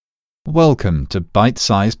Welcome to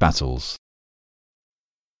Bite-Sized Battles.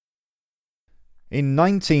 In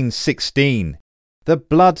 1916, the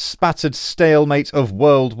blood-spattered stalemate of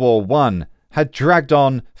World War I had dragged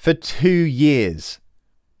on for 2 years.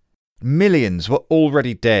 Millions were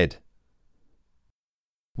already dead.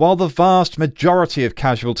 While the vast majority of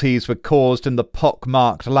casualties were caused in the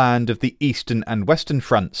pock-marked land of the Eastern and Western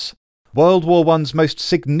fronts, World War I's most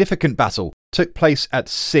significant battle took place at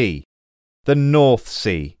sea, the North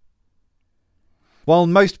Sea. While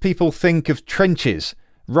most people think of trenches,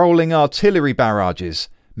 rolling artillery barrages,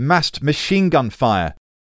 massed machine gun fire,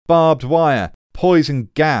 barbed wire, poison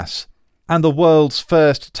gas, and the world's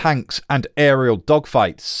first tanks and aerial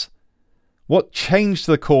dogfights, what changed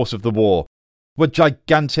the course of the war were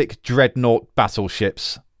gigantic dreadnought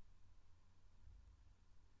battleships.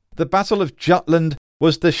 The Battle of Jutland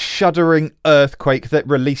was the shuddering earthquake that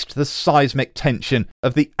released the seismic tension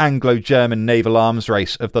of the Anglo-German naval arms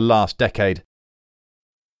race of the last decade.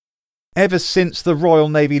 Ever since the Royal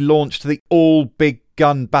Navy launched the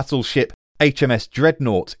all-big-gun battleship HMS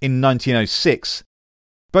Dreadnought in 1906,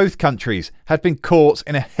 both countries had been caught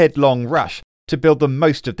in a headlong rush to build the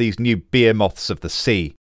most of these new behemoths of the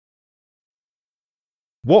sea.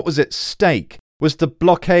 What was at stake was the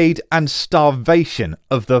blockade and starvation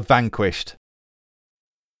of the vanquished.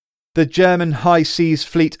 The German High Seas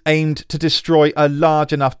Fleet aimed to destroy a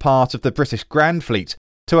large enough part of the British Grand Fleet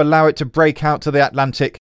to allow it to break out to the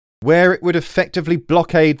Atlantic, where it would effectively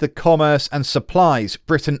blockade the commerce and supplies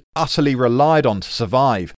Britain utterly relied on to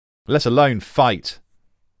survive, let alone fight.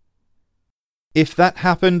 If that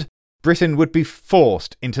happened, Britain would be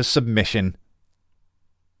forced into submission.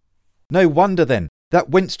 No wonder then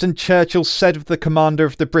that Winston Churchill said of the commander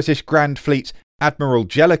of the British Grand Fleet, Admiral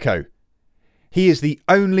Jellicoe, "He is the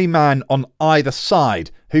only man on either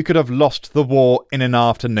side who could have lost the war in an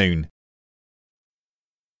afternoon."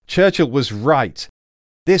 Churchill was right.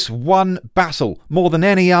 This one battle, more than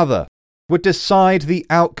any other, would decide the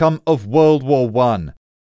outcome of World War I,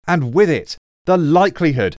 and with it, the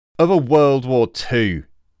likelihood of a World War II.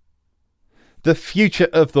 The future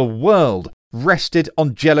of the world rested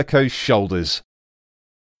on Jellicoe's shoulders.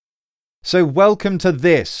 So welcome to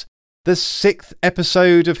this, the 6th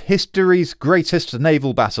episode of history's greatest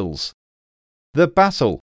naval battles, the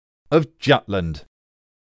Battle of Jutland.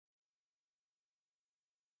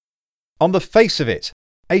 On the face of it,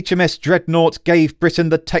 HMS Dreadnought gave Britain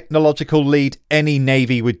the technological lead any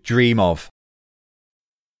navy would dream of.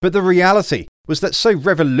 But the reality was that so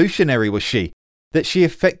revolutionary was she that she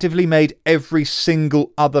effectively made every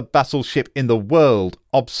single other battleship in the world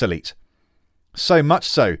obsolete. So much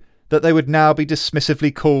so that they would now be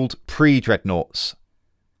dismissively called pre-dreadnoughts.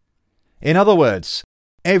 In other words,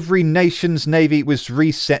 every nation's navy was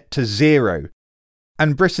reset to zero,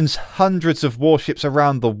 and Britain's hundreds of warships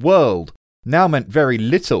around the world now meant very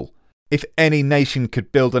little if any nation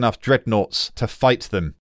could build enough dreadnoughts to fight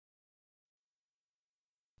them.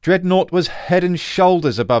 Dreadnought was head and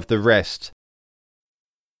shoulders above the rest.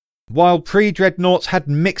 While pre-dreadnoughts had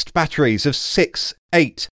mixed batteries of 6,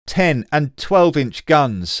 8, 10 and 12-inch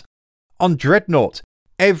guns, on Dreadnought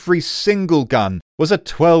every single gun was a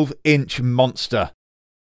 12-inch monster.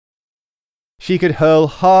 She could hurl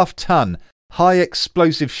half-ton,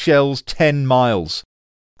 high-explosive shells 10 miles,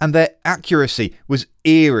 and their accuracy was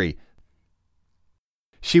eerie.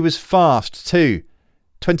 She was fast too,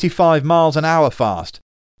 25 miles an hour fast,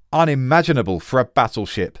 unimaginable for a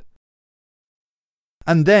battleship.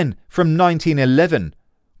 And then, from 1911,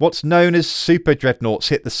 what's known as super dreadnoughts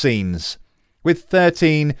hit the scenes, with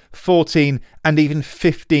 13, 14 and even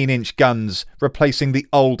 15-inch guns replacing the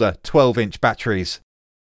older 12-inch batteries.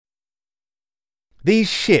 These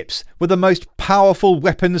ships were the most powerful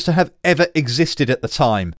weapons to have ever existed at the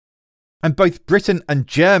time, and both Britain and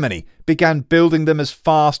Germany began building them as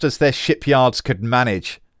fast as their shipyards could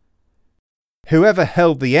manage. Whoever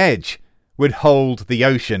held the edge would hold the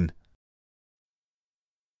ocean.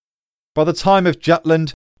 By the time of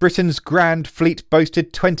Jutland, Britain's Grand Fleet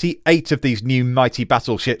boasted 28 of these new mighty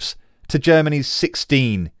battleships to Germany's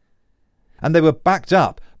 16, and they were backed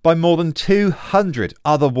up by more than 200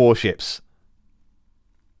 other warships.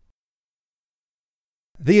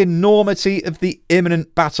 The enormity of the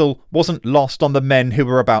imminent battle wasn't lost on the men who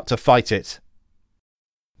were about to fight it.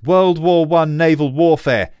 World War I naval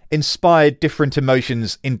warfare inspired different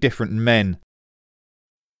emotions in different men.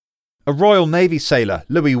 A Royal Navy sailor,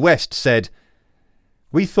 Louis West, said,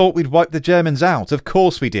 "We thought we'd wipe the Germans out, of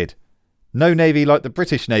course we did. No navy like the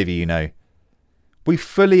British Navy, you know. We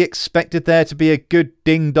fully expected there to be a good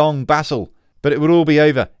ding-dong battle, but it would all be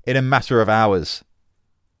over in a matter of hours."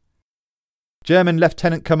 German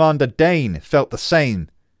Lieutenant Commander Dane felt the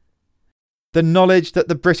same. The knowledge that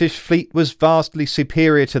the British fleet was vastly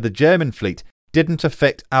superior to the German fleet didn't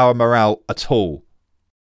affect our morale at all.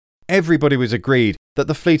 Everybody was agreed that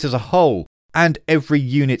the fleet as a whole, and every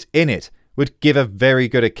unit in it, would give a very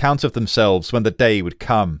good account of themselves when the day would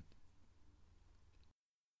come.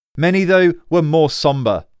 Many, though, were more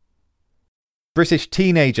sombre. British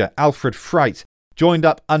teenager Alfred Fright joined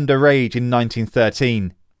up underage in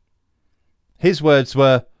 1913. His words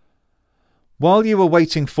were, "While you were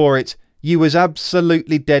waiting for it, you was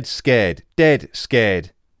absolutely dead scared.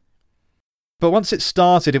 But once it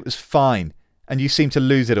started, it was fine, and you seemed to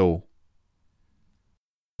lose it all.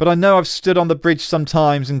 But I know I've stood on the bridge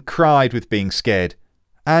sometimes and cried with being scared,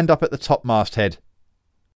 and up at the topmast head.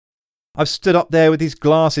 I've stood up there with these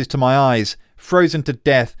glasses to my eyes, frozen to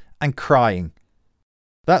death and crying.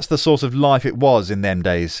 That's the sort of life it was in them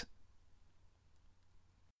days."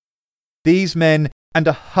 These men and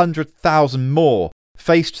 100,000 more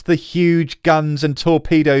faced the huge guns and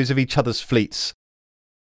torpedoes of each other's fleets,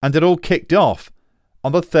 and it all kicked off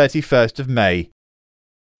on the 31st of May.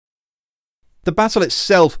 The battle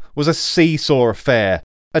itself was a seesaw affair,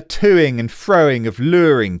 a toing and froing of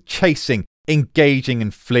luring, chasing, engaging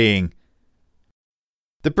and fleeing.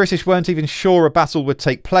 The British weren't even sure a battle would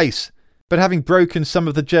take place, but having broken some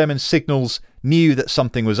of the German signals, knew that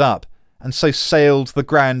something was up, and so sailed the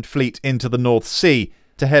Grand Fleet into the North Sea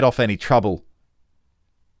to head off any trouble.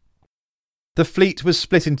 The fleet was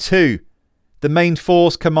split in two, the main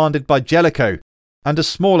force commanded by Jellicoe, and a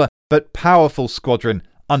smaller but powerful squadron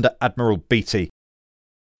under Admiral Beatty.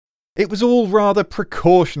 It was all rather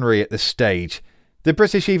precautionary at this stage. The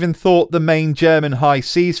British even thought the main German high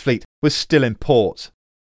seas fleet was still in port.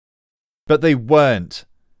 But they weren't.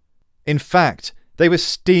 In fact, they were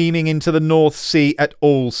steaming into the North Sea at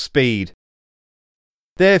all speed.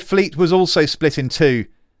 Their fleet was also split in two,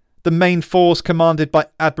 the main force commanded by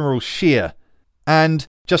Admiral Scheer, and,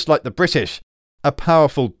 just like the British, a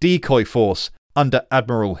powerful decoy force under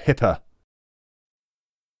Admiral Hipper.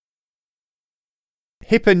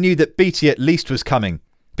 Hipper knew that Beatty at least was coming,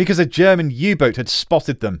 because a German U-boat had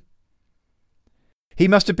spotted them. He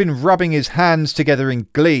must have been rubbing his hands together in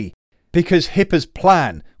glee, because Hipper's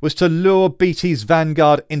plan was to lure Beatty's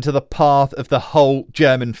vanguard into the path of the whole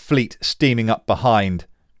German fleet steaming up behind.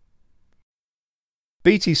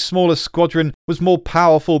 Beatty's smaller squadron was more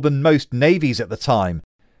powerful than most navies at the time,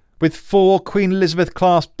 with 4 Queen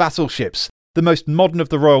Elizabeth-class battleships, the most modern of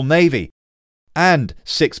the Royal Navy, and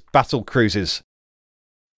 6 battle cruisers.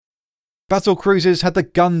 Battle cruisers had the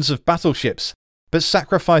guns of battleships, but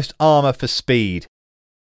sacrificed armour for speed.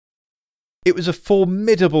 It was a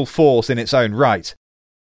formidable force in its own right,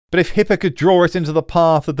 but if Hipper could draw it into the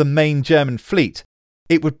path of the main German fleet,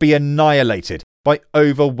 it would be annihilated by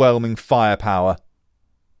overwhelming firepower.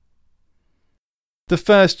 The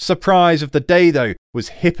first surprise of the day, though, was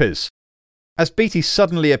Hipper's, as Beatty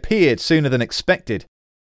suddenly appeared sooner than expected.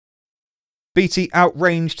 Beatty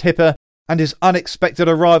outranged Hipper, and his unexpected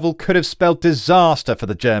arrival could have spelled disaster for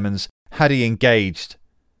the Germans had he engaged.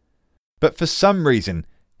 But for some reason,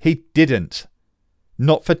 he didn't.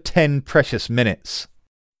 Not for 10 precious minutes.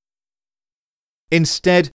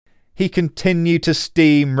 Instead, he continued to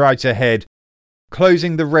steam right ahead,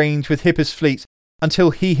 closing the range with Hipper's fleet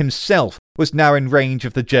until he himself was now in range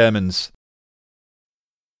of the Germans.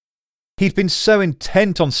 He'd been so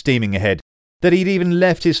intent on steaming ahead that he'd even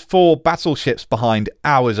left his 4 battleships behind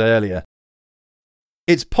hours earlier.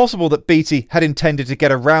 It's possible that Beatty had intended to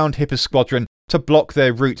get around Hipper's squadron to block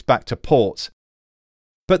their route back to port.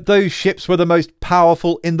 But those ships were the most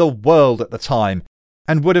powerful in the world at the time,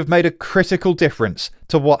 and would have made a critical difference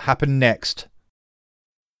to what happened next.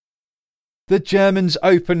 The Germans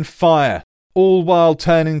opened fire, all while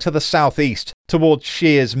turning to the southeast towards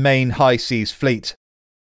Scheer's main high seas fleet.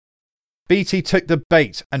 Beatty took the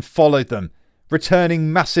bait and followed them,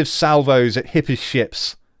 returning massive salvos at Hipper's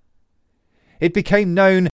ships. It became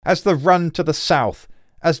known as the Run to the South,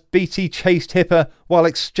 as Beatty chased Hipper while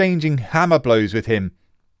exchanging hammer blows with him.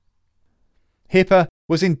 Hipper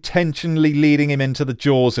was intentionally leading him into the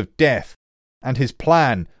jaws of death, and his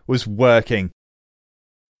plan was working.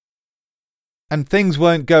 And things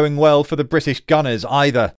weren't going well for the British gunners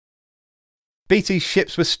either. Beatty's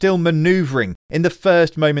ships were still manoeuvring in the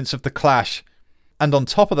first moments of the clash, and on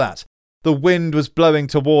top of that, the wind was blowing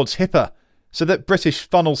towards Hipper, so that British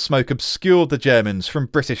funnel smoke obscured the Germans from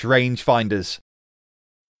British rangefinders.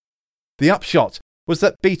 The upshot was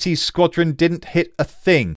that Beatty's squadron didn't hit a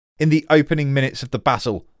thing in the opening minutes of the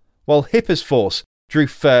battle, while Hipper's force drew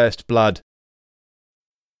first blood.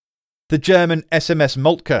 The German SMS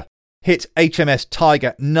Moltke hit HMS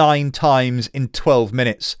Tiger 9 times in 12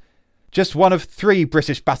 minutes, just one of 3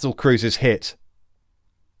 British battle cruisers hit.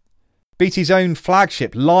 Beatty's own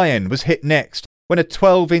flagship Lion was hit next when a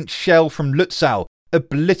 12-inch shell from Lutzow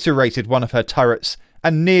obliterated one of her turrets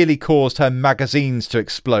and nearly caused her magazines to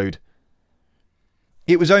explode.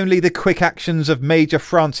 It was only the quick actions of Major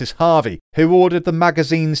Francis Harvey who ordered the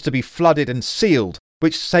magazines to be flooded and sealed,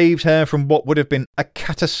 which saved her from what would have been a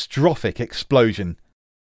catastrophic explosion.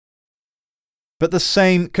 But the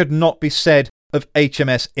same could not be said of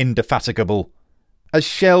HMS Indefatigable, as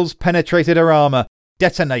shells penetrated her armour,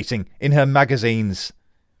 detonating in her magazines.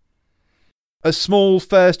 A small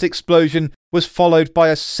first explosion was followed by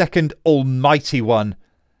a second almighty one,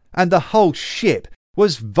 and the whole ship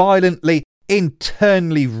was violently,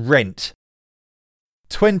 internally rent.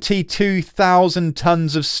 22,000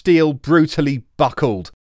 tons of steel brutally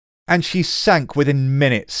buckled, and she sank within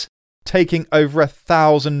minutes, taking over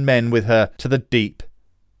 1,000 men with her to the deep.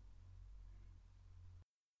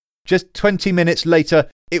 Just 20 minutes later,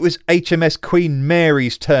 it was HMS Queen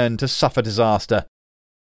Mary's turn to suffer disaster.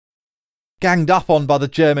 Ganged up on by the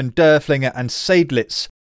German Derfflinger and Seydlitz,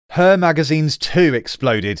 her magazines too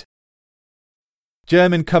exploded.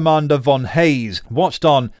 German Commander von Hayes watched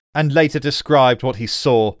on and later described what he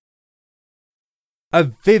saw. A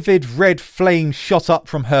vivid red flame shot up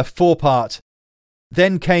from her forepart.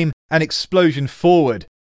 Then came an explosion forward,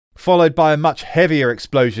 followed by a much heavier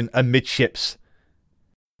explosion amidships.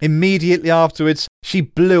 Immediately afterwards, she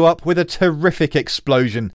blew up with a terrific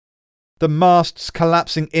explosion, the masts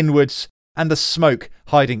collapsing inwards and the smoke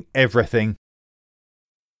hiding everything.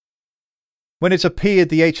 When it appeared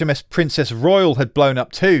the HMS Princess Royal had blown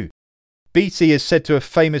up too, Beatty is said to have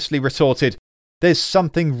famously retorted, "There's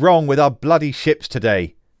something wrong with our bloody ships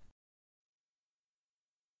today."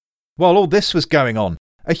 While all this was going on,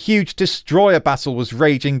 a huge destroyer battle was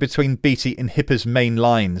raging between Beatty and Hipper's main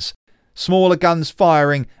lines, smaller guns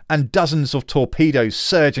firing and dozens of torpedoes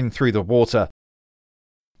surging through the water.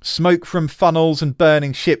 Smoke from funnels and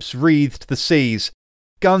burning ships wreathed the seas.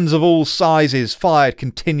 Guns of all sizes fired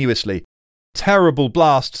continuously. Terrible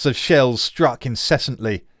blasts of shells struck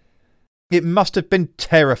incessantly. It must have been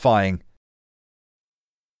terrifying.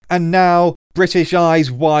 And now British eyes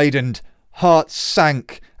widened, hearts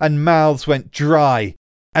sank and mouths went dry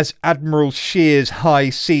as Admiral Shear's High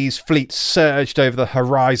Seas Fleet surged over the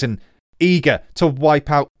horizon, eager to wipe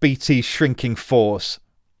out Beatty's shrinking force.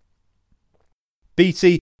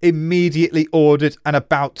 Beatty immediately ordered an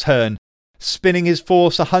about turn, spinning his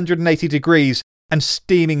force 180 degrees and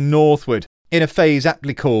steaming northward in a phase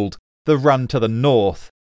aptly called the Run to the North.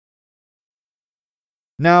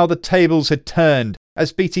 Now the tables had turned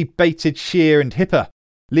as Beatty baited Shear and Hipper,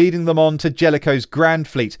 leading them on to Jellicoe's Grand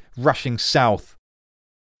Fleet rushing south.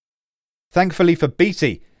 Thankfully for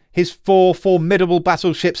Beatty, his 4 formidable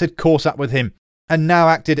battleships had caught up with him and now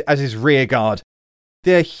acted as his rearguard,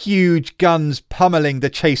 their huge guns pummelling the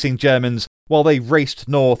chasing Germans while they raced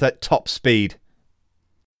north at top speed.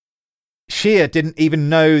 Shear didn't even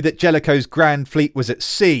know that Jellicoe's Grand Fleet was at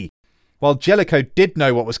sea, while Jellicoe did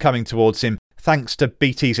know what was coming towards him thanks to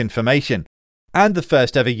Beatty's information and the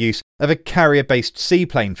first ever use of a carrier-based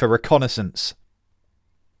seaplane for reconnaissance.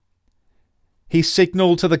 He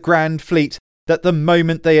signalled to the Grand Fleet that the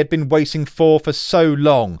moment they had been waiting for so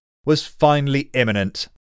long was finally imminent.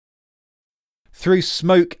 Through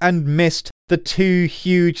smoke and mist, the 2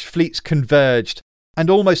 huge fleets converged, and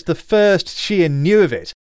almost the first Shear knew of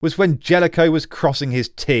it was when Jellicoe was crossing his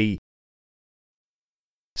T.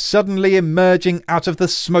 Suddenly emerging out of the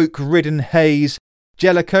smoke-ridden haze,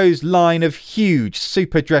 Jellicoe's line of huge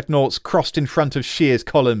super-dreadnoughts crossed in front of Shear's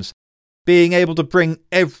columns, being able to bring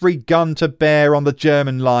every gun to bear on the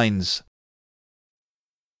German lines.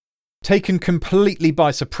 Taken completely by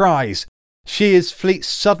surprise, Shear's fleet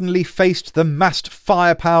suddenly faced the massed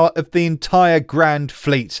firepower of the entire Grand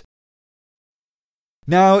Fleet.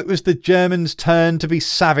 Now it was the Germans' turn to be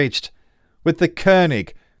savaged, with the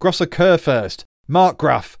König, Grosser Kurfürst,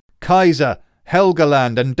 Markgraf, Kaiser,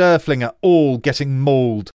 Helgoland and Derfflinger all getting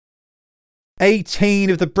mauled. 18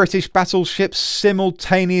 of the British battleships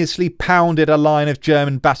simultaneously pounded a line of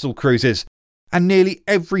German battlecruisers, and nearly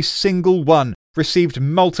every single one received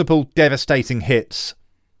multiple devastating hits.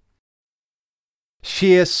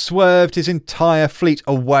 Shear swerved his entire fleet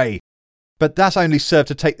away, but that only served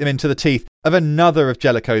to take them into the teeth of another of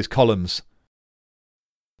Jellicoe's columns.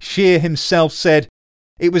 Shear himself said,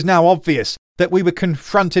 "It was now obvious that we were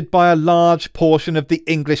confronted by a large portion of the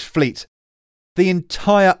English fleet. The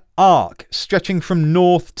entire arc, stretching from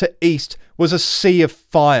north to east, was a sea of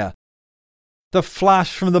fire. The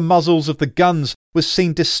flash from the muzzles of the guns was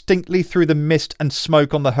seen distinctly through the mist and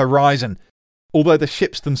smoke on the horizon, although the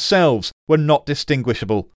ships themselves were not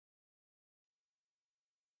distinguishable.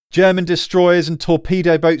 German destroyers and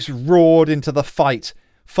torpedo boats roared into the fight,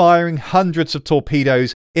 firing hundreds of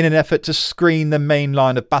torpedoes in an effort to screen the main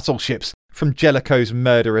line of battleships from Jellicoe's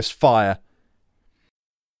murderous fire.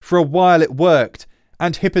 For a while it worked,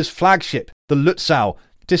 and Hipper's flagship, the Lutzow,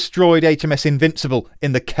 destroyed HMS Invincible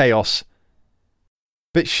in the chaos.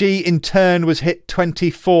 But she in turn was hit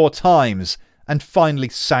 24 times and finally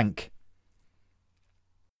sank.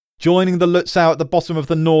 Joining the Lutzow at the bottom of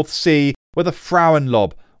the North Sea were the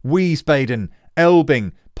Frauenlob, Wiesbaden,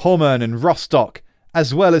 Elbing, Pommern and Rostock,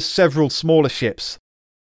 as well as several smaller ships.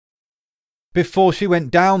 Before she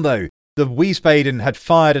went down though, the Wiesbaden had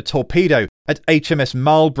fired a torpedo at HMS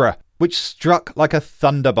Marlborough, which struck like a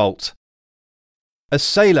thunderbolt. A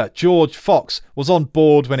sailor, George Fox, was on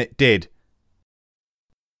board when it did.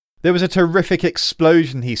 There was a terrific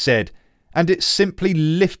explosion, he said, and it simply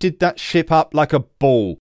lifted that ship up like a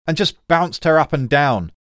ball and just bounced her up and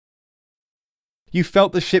down. You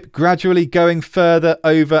felt the ship gradually going further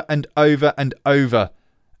over and over and over,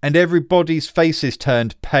 and everybody's faces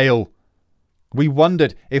turned pale. We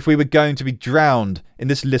wondered if we were going to be drowned in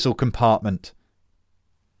this little compartment.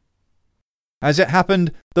 As it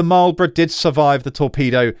happened, the Marlborough did survive the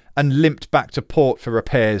torpedo and limped back to port for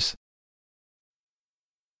repairs.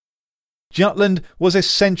 Jutland was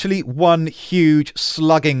essentially one huge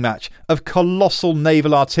slugging match of colossal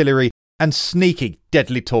naval artillery and sneaky,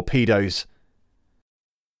 deadly torpedoes.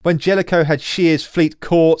 When Jellicoe had Scheer's fleet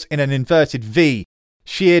caught in an inverted V,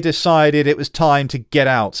 Scheer decided it was time to get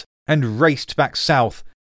out and raced back south,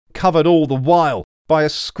 covered all the while by a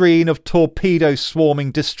screen of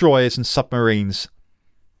torpedo-swarming destroyers and submarines.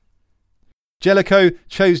 Jellicoe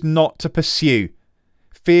chose not to pursue,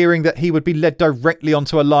 fearing that he would be led directly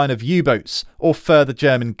onto a line of U-boats or further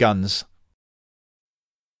German guns.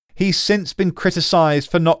 He's since been criticised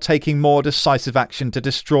for not taking more decisive action to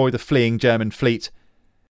destroy the fleeing German fleet,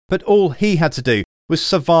 but all he had to do was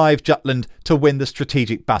survive Jutland to win the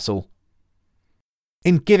strategic battle.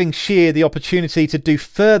 In giving Scheer the opportunity to do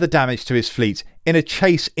further damage to his fleet in a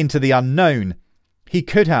chase into the unknown, he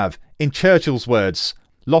could have, in Churchill's words,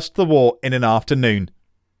 lost the war in an afternoon.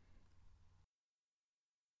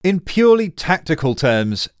 In purely tactical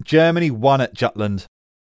terms, Germany won at Jutland.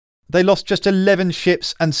 They lost just 11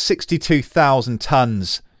 ships and 62,000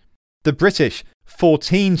 tons. The British,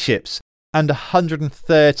 14 ships and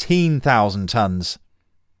 113,000 tons.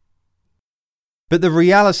 But the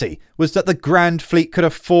reality was that the Grand Fleet could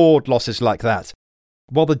afford losses like that,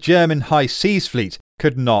 while the German High Seas Fleet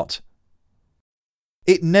could not.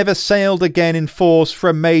 It never sailed again in force for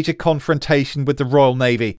a major confrontation with the Royal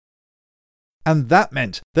Navy, and that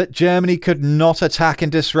meant that Germany could not attack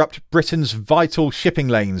and disrupt Britain's vital shipping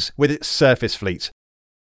lanes with its surface fleet.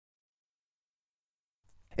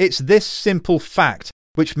 It's this simple fact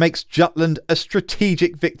which makes Jutland a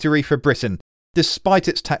strategic victory for Britain, despite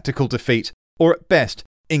its tactical defeat, or at best,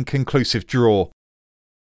 inconclusive draw.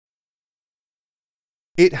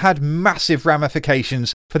 It had massive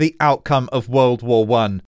ramifications for the outcome of World War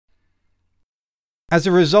I. As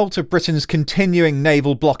a result of Britain's continuing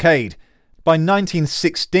naval blockade, by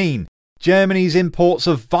 1916, Germany's imports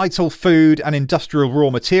of vital food and industrial raw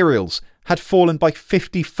materials had fallen by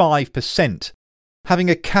 55%, having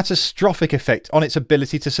a catastrophic effect on its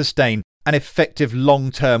ability to sustain an effective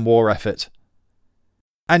long-term war effort.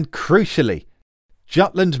 And crucially,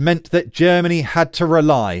 Jutland meant that Germany had to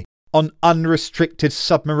rely on unrestricted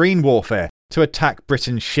submarine warfare to attack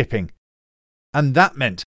Britain's shipping, and that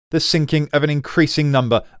meant the sinking of an increasing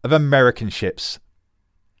number of American ships.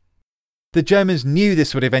 The Germans knew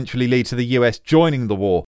this would eventually lead to the US joining the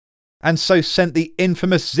war, and so sent the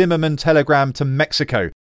infamous Zimmermann telegram to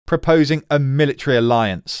Mexico, proposing a military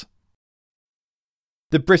alliance.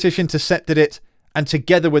 The British intercepted it, and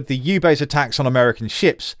together with the U-boat attacks on American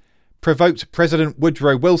ships, provoked President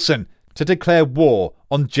Woodrow Wilson to declare war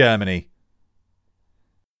on Germany.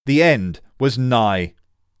 The end was nigh.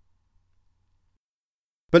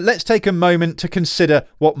 But let's take a moment to consider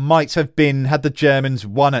what might have been had the Germans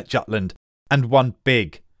won at Jutland, and won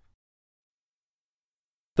big.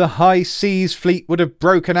 The High Seas Fleet would have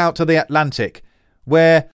broken out to the Atlantic,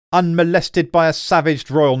 where, unmolested by a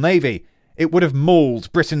savaged Royal Navy, it would have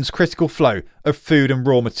mauled Britain's critical flow of food and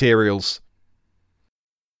raw materials.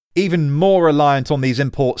 Even more reliant on these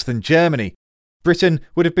imports than Germany, Britain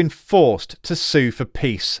would have been forced to sue for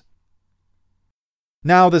peace.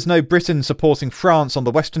 Now there's no Britain supporting France on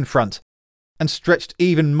the Western Front, and stretched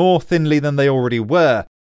even more thinly than they already were,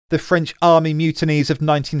 the French army mutinies of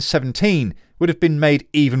 1917 would have been made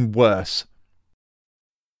even worse.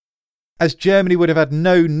 As Germany would have had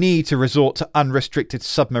no need to resort to unrestricted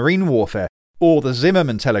submarine warfare or the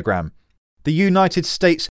Zimmermann telegram, the United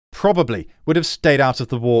States probably would have stayed out of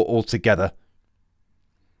the war altogether.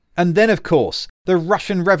 And then, of course, the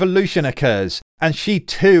Russian Revolution occurs, and she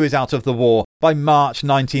too is out of the war by March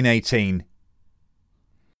 1918.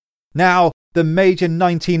 Now, the major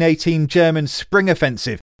 1918 German spring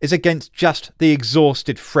offensive is against just the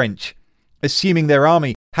exhausted French, assuming their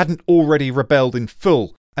army hadn't already rebelled in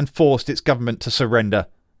full and forced its government to surrender.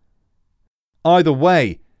 Either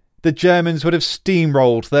way, the Germans would have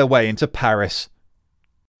steamrolled their way into Paris.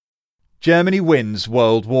 Germany wins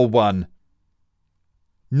World War I.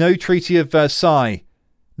 No Treaty of Versailles,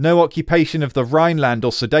 no occupation of the Rhineland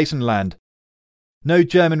or Sudetenland, no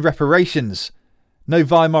German reparations, no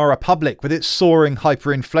Weimar Republic with its soaring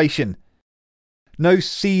hyperinflation, no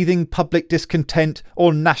seething public discontent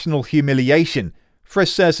or national humiliation for a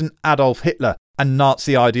certain Adolf Hitler and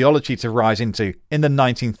Nazi ideology to rise into in the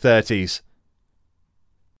 1930s.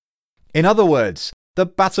 In other words, the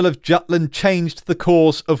Battle of Jutland changed the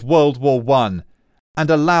course of World War I and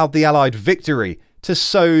allowed the Allied victory to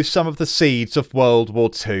sow some of the seeds of World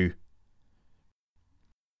War II.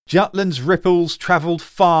 Jutland's ripples travelled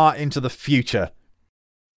far into the future.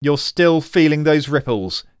 You're still feeling those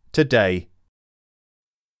ripples today.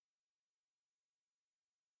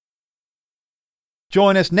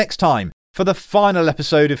 Join us next time for the final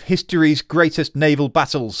episode of history's greatest naval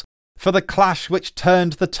battles, for the clash which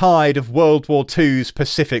turned the tide of World War II's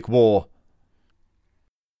Pacific War.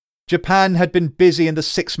 Japan had been busy in the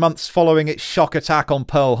 6 months following its shock attack on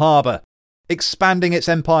Pearl Harbor, expanding its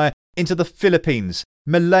empire into the Philippines,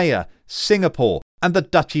 Malaya, Singapore, and the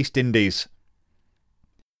Dutch East Indies.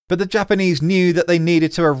 But the Japanese knew that they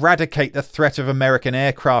needed to eradicate the threat of American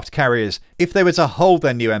aircraft carriers if they were to hold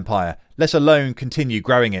their new empire, let alone continue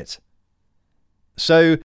growing it.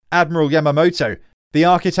 So, Admiral Yamamoto, the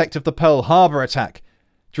architect of the Pearl Harbor attack,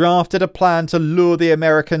 drafted a plan to lure the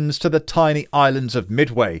Americans to the tiny islands of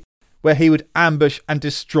Midway, where he would ambush and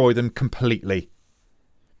destroy them completely.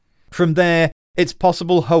 From there, it's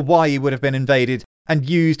possible Hawaii would have been invaded and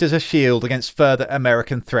used as a shield against further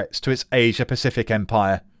American threats to its Asia-Pacific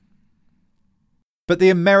empire. But the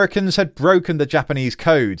Americans had broken the Japanese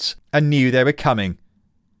codes and knew they were coming.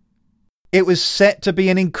 It was set to be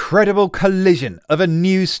an incredible collision of a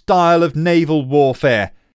new style of naval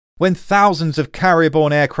warfare, when thousands of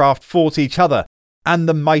carrier-borne aircraft fought each other and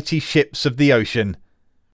the mighty ships of the ocean.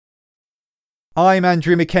 I'm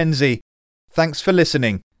Andrew Mackenzie. Thanks for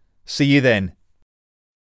listening. See you then.